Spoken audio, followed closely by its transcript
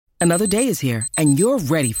Another day is here, and you're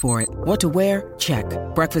ready for it. What to wear? Check.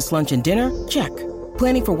 Breakfast, lunch, and dinner? Check.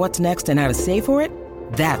 Planning for what's next and how to save for it?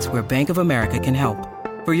 That's where Bank of America can help.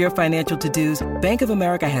 For your financial to-dos, Bank of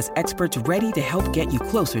America has experts ready to help get you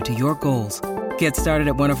closer to your goals. Get started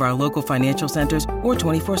at one of our local financial centers or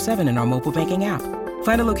 24/7 in our mobile banking app.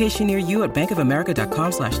 Find a location near you at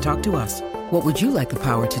bankofamerica.com/talktous. What would you like the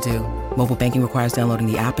power to do? Mobile banking requires downloading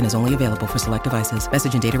the app and is only available for select devices.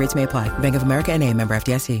 Message and data rates may apply. Bank of America N.A., member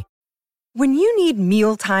FDIC. When you need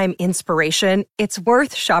mealtime inspiration, it's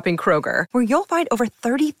worth shopping Kroger, where you'll find over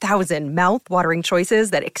 30,000 mouth-watering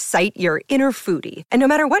choices that excite your inner foodie. And no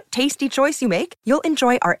matter what tasty choice you make, you'll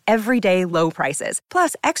enjoy our everyday low prices,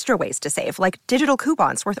 plus extra ways to save, like digital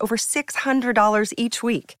coupons worth over $600 each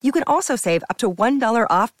week. You can also save up to $1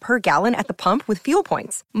 off per gallon at the pump with fuel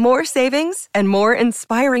points. More savings and more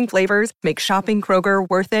inspiring flavors make shopping Kroger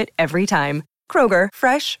worth it every time. Kroger,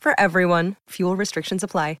 fresh for everyone. Fuel restrictions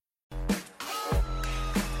apply.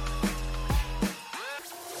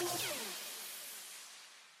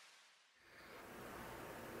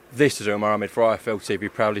 This is Omar Ahmed for IFL TV,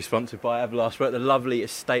 proudly sponsored by Everlast. We're at the lovely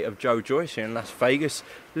estate of Joyce here in Las Vegas.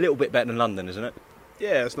 A little bit better than London, isn't it?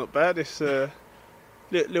 Yeah, it's not bad. It's a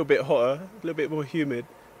little bit hotter, a little bit more humid,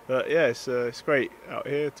 but yeah, it's great out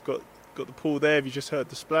here. It's got the pool there. If you just heard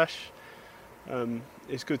the splash,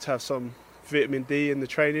 it's good to have some vitamin D in the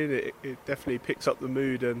training. It definitely picks up the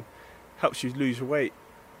mood and helps you lose weight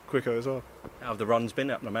quicker as well. How have the runs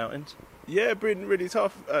been up the mountains? Yeah, been really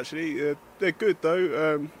tough actually. They're good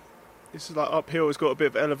though. This is like uphill. It's got a bit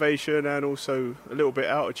of elevation and also a little bit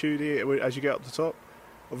altitude as you get up the top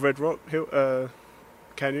of Red Rock Hill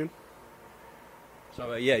Canyon.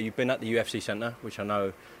 So yeah, you've been at the UFC Centre, which I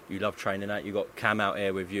know you love training at. You got Cam out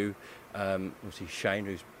here with you. Obviously Shane,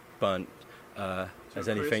 who's burnt as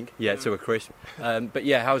anything. Yeah, to a crisp. But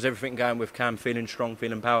yeah, how's everything going with Cam? Feeling strong,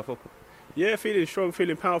 feeling powerful? Yeah, feeling strong,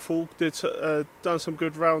 feeling powerful. Done some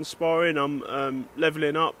good round sparring. I'm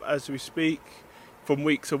levelling up as we speak, from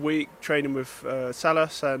week to week, training with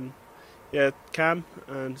Salas and Cam,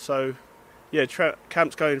 and so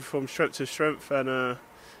Cam's going from strength to strength, and I'm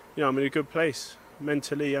in a good place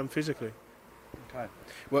mentally and physically. Okay.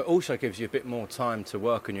 Well, it also gives you a bit more time to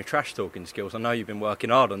work on your trash talking skills. I know you've been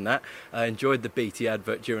working hard on that. I enjoyed the BT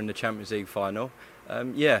advert during the Champions League final.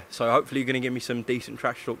 So hopefully you're going to give me some decent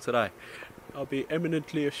trash talk today. I'll be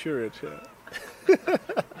eminently assured. Yeah.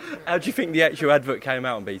 How do you think the actual advert came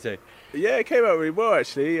out on BT? Yeah, it came out really well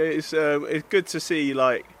actually. It's good to see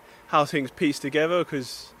like how things piece together,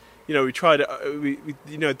 because we tried it. We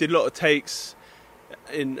did a lot of takes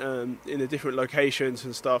in the different locations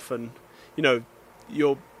and stuff, and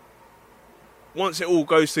once it all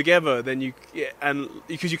goes together, then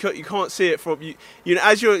because you can't see it from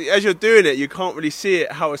as you're doing it, you can't really see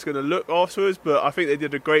it how it's going to look afterwards. But I think they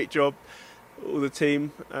did a great job, all the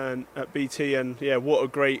team and at BT, and what a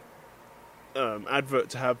great advert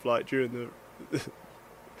to have like during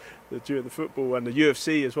the football and the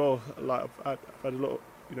UFC as well. Like I've had a lot,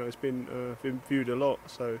 it's been viewed a lot,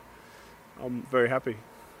 so I'm very happy.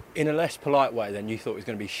 In a less polite way than you thought it was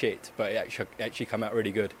going to be shit, but it actually came out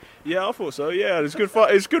really good. Yeah, I thought so. Yeah, it was good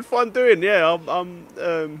fun. It's good fun doing. Yeah, I'm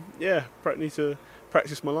need to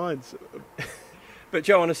practice my lines. But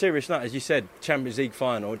Joe, on a serious note, as you said, Champions League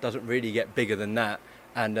final doesn't really get bigger than that,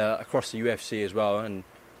 and across the UFC as well and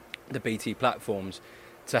the BT platforms,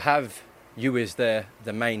 to have you as the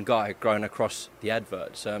main guy growing across the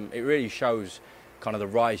adverts, it really shows kind of the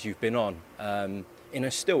rise you've been on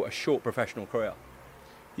in still a short professional career.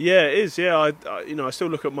 Yeah, it is. Yeah, I still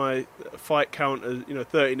look at my fight count as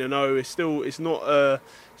 13-0. It's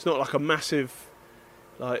not like a massive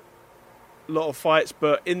lot of fights,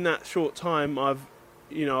 but in that short time I've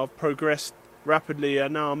progressed rapidly,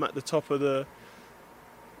 and now I'm at the top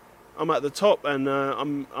and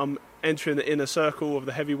I'm entering the inner circle of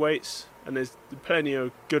the heavyweights, and there's plenty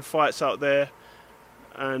of good fights out there,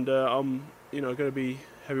 and I'm going to be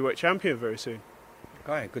heavyweight champion very soon.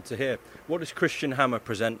 Okay, good to hear. What does Christian Hammer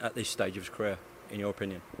present at this stage of his career, in your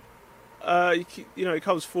opinion? He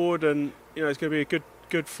comes forward, and it's going to be a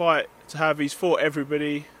good fight to have. He's fought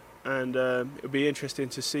everybody, and it'll be interesting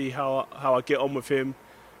to see how I get on with him,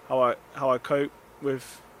 how I cope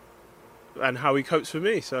with, and how he copes with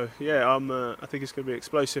me. So I think it's going to be an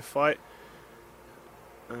explosive fight,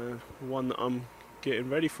 one that I'm getting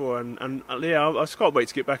ready for, and I just can't wait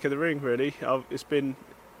to get back in the ring. Really, it's been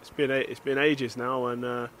ages now,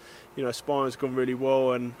 and sparring's gone really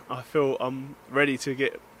well, and I feel I'm ready to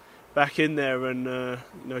get back in there and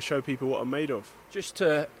show people what I'm made of. Just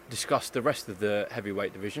to discuss the rest of the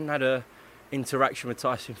heavyweight division, had a interaction with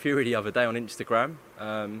Tyson Fury the other day on Instagram.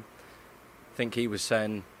 I think he was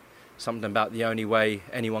saying something about the only way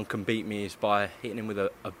anyone can beat me is by hitting him with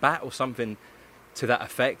a bat or something to that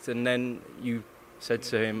effect. And then you said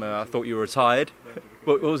to him, I thought you were retired.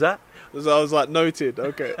 What was that? So I was like, noted,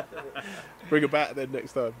 okay. Bring a bat then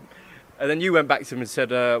next time. And then you went back to him and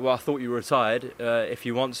said, well, I thought you were retired. If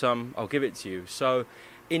you want some, I'll give it to you. So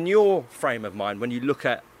in your frame of mind, when you look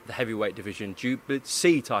at the heavyweight division, do you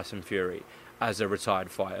see Tyson Fury as a retired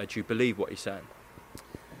fighter? Do you believe what he's saying?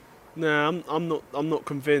 No, I'm not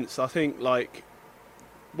convinced. I think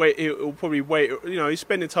he'll probably wait. You know, he's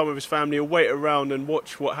spending time with his family. He'll wait around and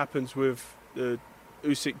watch what happens with the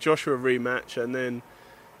Usyk Joshua rematch, and then,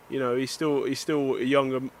 you know, he's still a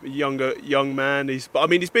young man. He's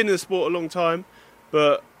been in the sport a long time,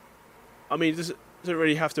 but I mean, he doesn't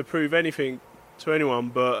really have to prove anything to anyone.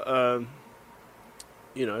 But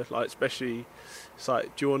you know, like, especially, it's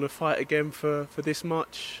like, do you want to fight again for this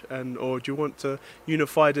much, or do you want to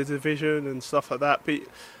unify the division and stuff like that? But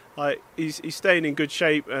like, he's staying in good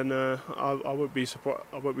shape, and I won't be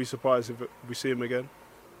surprised if we see him again.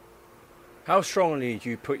 How strongly do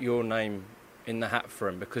you put your name in the hat for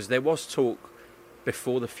him? Because there was talk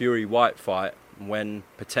before the Fury White fight, when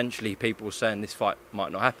potentially people were saying this fight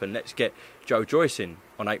might not happen. Let's get Joyce in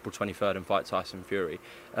on April 23rd and fight Tyson Fury.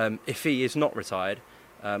 If he is not retired,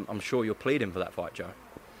 I'm sure you're pleading for that fight, Joe.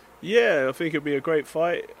 Yeah, I think it'll be a great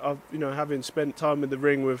fight. Having spent time in the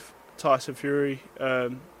ring with Tyson Fury,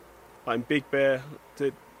 in Big Bear,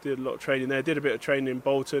 did a lot of training there. Did a bit of training in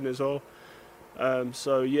Bolton as well.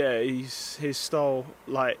 So yeah, his style,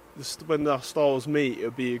 like, when the styles meet,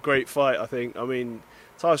 it'll be a great fight, I think. I mean,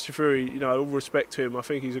 Tyson Fury, you know, all respect to him. I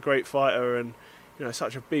think he's a great fighter, and, you know,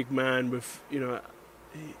 such a big man with, you know,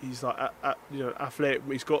 he's like, athletic.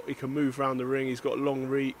 He can move around the ring. He's got long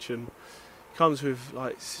reach, and comes with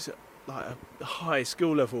like a high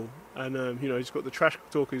skill level. And you know, he's got the trash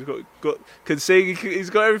talk. He's got can sing. He's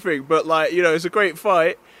got everything. But, like, you know, it's a great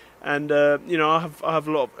fight. And you know, I have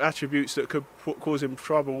a lot of attributes that could cause him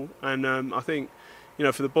trouble. And I think, you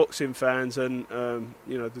know, for the boxing fans and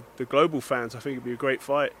you know, the global fans, I think it'd be a great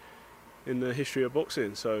fight in the history of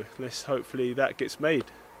boxing. So hopefully that gets made.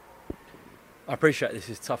 I appreciate this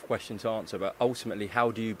is a tough question to answer, but ultimately,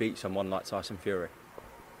 how do you beat someone like Tyson Fury?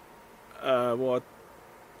 Well,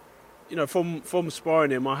 you know, from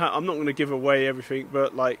sparring him, I'm not going to give away everything,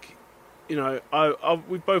 but, like, you know,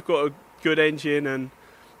 we've both got a good engine and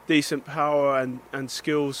decent power and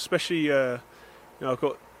skills. Especially, you know, I've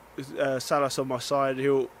got Salas on my side.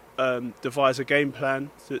 He'll devise a game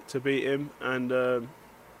plan to beat him, and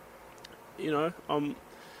you know,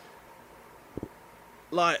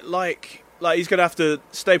 like he's going to have to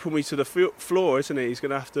staple me to the floor, isn't he? He's going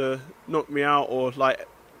to have to knock me out, or, like,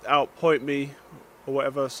 outpoint me or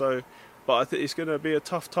whatever. So, but I think it's going to be a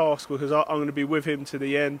tough task, because I'm going to be with him to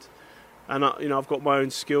the end. And you know, I've got my own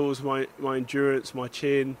skills, my endurance, my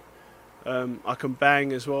chin. I can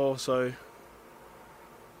bang as well. So,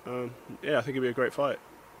 yeah, I think it'll be a great fight.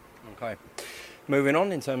 Okay. Moving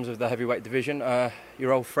on, in terms of the heavyweight division,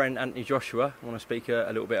 your old friend Anthony Joshua, I want to speak a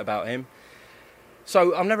little bit about him.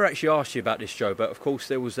 So I've never actually asked you about this, Joe, but of course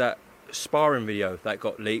there was that sparring video that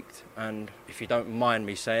got leaked, and if you don't mind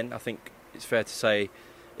me saying, I think it's fair to say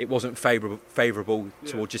it wasn't favourable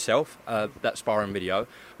towards yourself, that sparring video.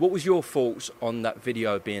 What was your thoughts on that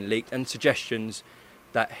video being leaked, and suggestions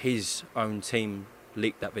that his own team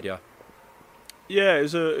leaked that video? Yeah, it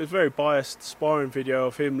was a very biased sparring video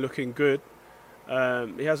of him looking good.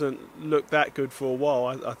 He hasn't looked that good for a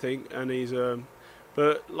while, I think, and he's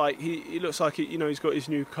but, like, he looks like, you know, he's got his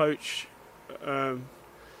new coach.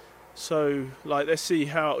 So, like, let's see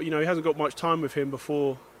how, you know, he hasn't got much time with him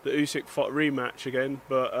before the Usyk fight rematch again.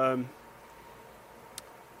 But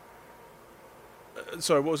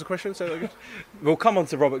sorry, what was the question? Say that again. We'll come on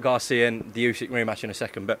to Robert Garcia and the Usyk rematch in a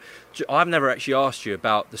second, but I've never actually asked you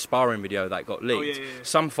about the sparring video that got leaked. Oh, yeah.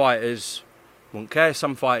 Some fighters won't care.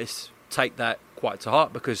 Some fighters take that quite to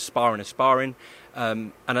heart, because sparring is sparring.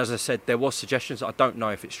 And as I said, there was suggestions. I don't know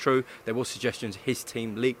if it's true. There was suggestions his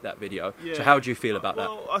team leaked that video. Yeah. So how do you feel about that?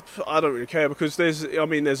 Well, I don't really care, because there's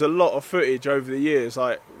a lot of footage over the years.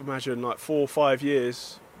 Like, imagine, like, 4 or 5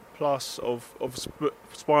 years plus of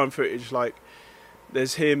sparring footage. Like,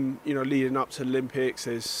 there's him, you know, leading up to Olympics.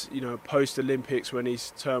 There's, you know, post Olympics when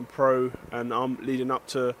he's turned pro, and I'm leading up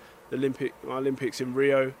to the Olympics in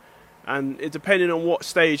Rio. And it, depending on what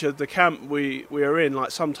stage of the camp we are in, like,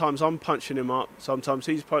 sometimes I'm punching him up, sometimes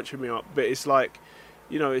he's punching me up. But it's like,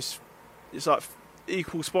 you know, it's like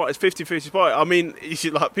equal spot. It's 50-50 spot. I mean,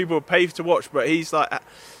 like, people are paid to watch, but he's like,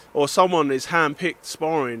 or someone is hand-picked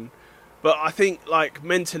sparring. But I think, like,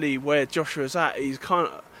 mentally where Joshua's at, he's kind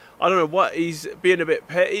of, I don't know what he's being a bit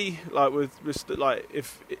petty, like with like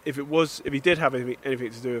if he did have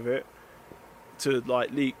anything to do with it, to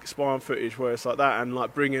like leak sparring footage where it's like that, and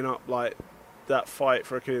like bringing up like that fight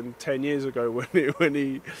freaking 10 years ago when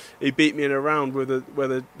he beat me in a round where the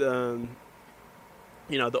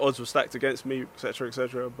you know, the odds were stacked against me, etc.,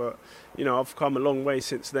 etc. But you know, I've come a long way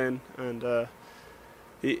since then, and I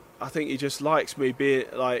think he just likes me being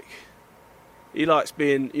like. He likes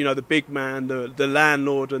being, you know, the big man, the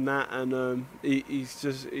landlord, and that, and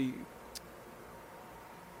he's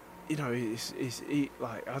you know, he's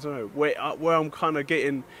like, I don't know, where I'm kind of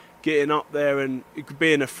getting up there and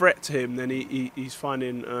being a threat to him. Then he's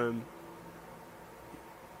finding,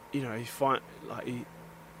 you know, it's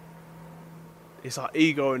like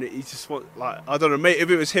ego, and he just want, like, I don't know, mate, if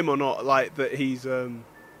it was him or not, like that he's.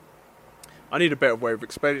 I need a better way of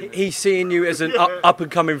explaining it. He's seeing you as an up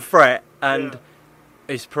and coming threat, and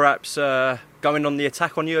is perhaps going on the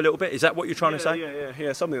attack on you a little bit. Is that what you're trying to say?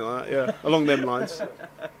 Yeah, something like that. Yeah, along them lines.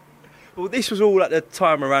 Well, this was all at the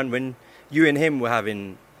time around when you and him were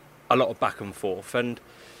having a lot of back and forth, and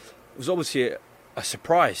it was obviously a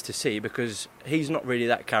surprise to see, because he's not really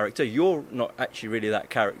that character. You're not actually really that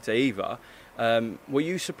character either. Were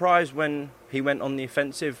you surprised when he went on the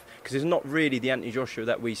offensive? Because it's not really the Anthony Joshua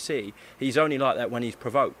that we see. He's only like that when he's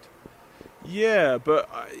provoked. Yeah, but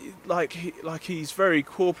he's very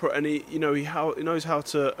corporate, and he knows how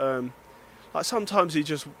to like sometimes he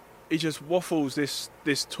just waffles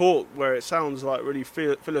this talk where it sounds like really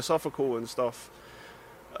philosophical and stuff.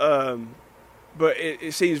 But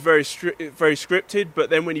it seems very scripted.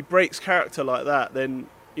 But then when he breaks character like that, then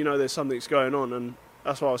you know there's something's going on, and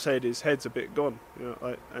that's why I said his head's a bit gone. You know,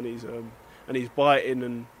 like, and he's biting,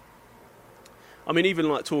 and I mean even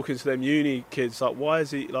like talking to them uni kids, like why is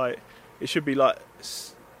he like? It should be like,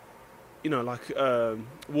 you know, like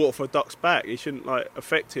water for a duck's back. It shouldn't like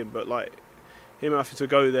affect him, but like him having to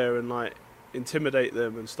go there and like intimidate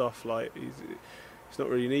them and stuff, like it's not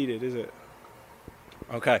really needed, is it?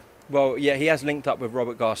 Okay. Well, yeah, he has linked up with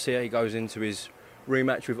Robert Garcia. He goes into his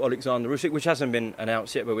rematch with Alexander Usyk, which hasn't been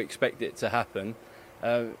announced yet, but we expect it to happen.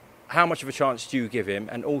 How much of a chance do you give him?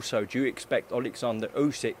 And also, do you expect Alexander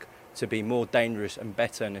Usyk to be more dangerous and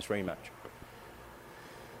better in this rematch?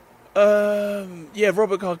 Yeah,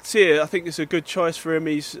 Robert Garcia, I think it's a good choice for him.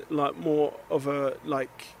 He's like more of a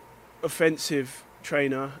like offensive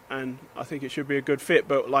trainer, and I think it should be a good fit.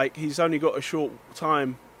 But like he's only got a short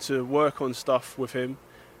time to work on stuff with him,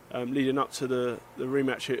 leading up to the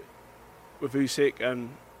rematch with Usyk,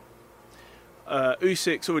 and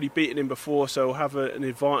Usyk's already beaten him before, so he'll have an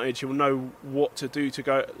advantage. He'll know what to do to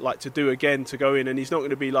go in, and he's not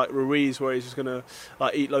going to be like Ruiz, where he's just going to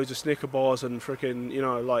like eat loads of Snicker bars and freaking, you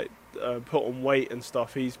know, like put on weight and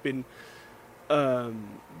stuff. He's been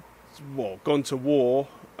gone to war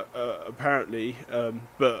apparently,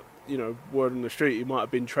 but you know, word on the street, he might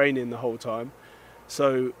have been training the whole time.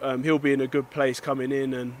 So he'll be in a good place coming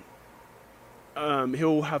in, and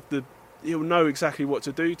he'll know exactly what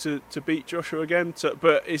to do to beat Joshua again.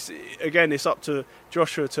 But it's up to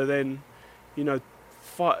Joshua to then, you know,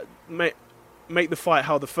 make the fight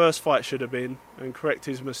how the first fight should have been and correct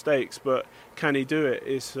his mistakes. But can he do it?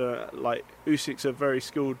 It's like Usyk's a very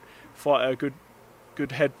skilled fighter,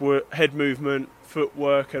 good head movement,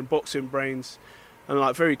 footwork, and boxing brains, and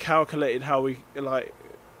like very calculated how he'll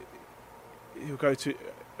go to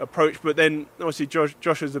approach. But then obviously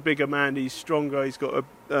Joshua's a bigger man. He's stronger. He's got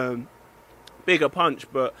a bigger punch.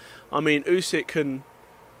 But I mean, Usyk can.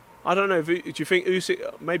 I don't know. Do you think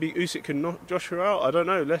Usyk can knock Joshua out? I don't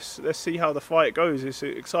know. Let's see how the fight goes. It's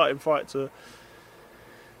an exciting fight to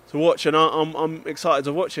watch, and I'm excited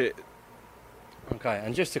to watch it. Okay,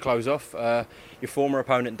 and just to close off, your former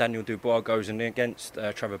opponent Daniel Dubois goes in against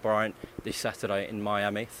Trevor Bryant this Saturday in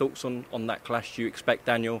Miami. Thoughts on that clash? Do you expect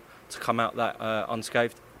Daniel to come out that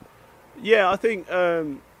unscathed? Yeah, I think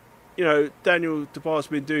you know, Daniel Dubois has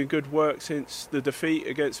been doing good work since the defeat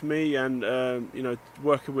against me, and you know,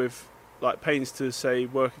 working with like pains to say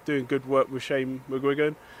doing good work with Shane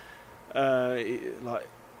McGuigan.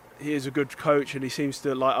 He is a good coach, and he seems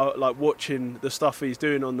to like watching the stuff he's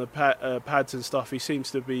doing on the pads and stuff. He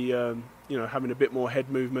seems to be you know, having a bit more head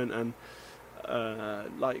movement and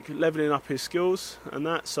like leveling up his skills and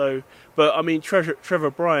that. So, but I mean,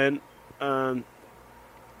 Trevor Bryant, I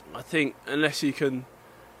think unless he can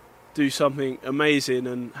do something amazing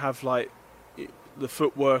and have like the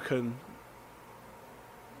footwork and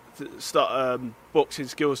start boxing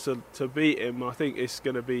skills to beat him, I think it's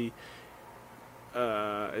going to be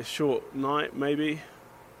a short night maybe,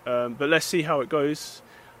 but let's see how it goes.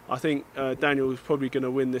 I think Daniel's probably going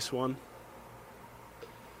to win this one.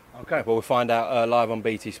 Okay, well, we'll find out live on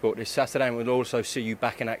BT Sport this Saturday, and we'll also see you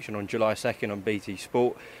back in action on July 2nd on BT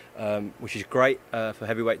Sport, which is great for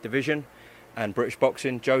heavyweight division and British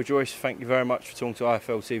boxing. Joyce, thank you very much for talking to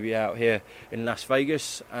IFL TV out here in Las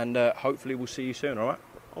Vegas, and hopefully we'll see you soon, all right?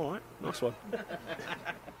 All right, nice one.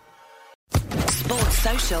 Sports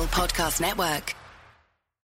Social Podcast Network.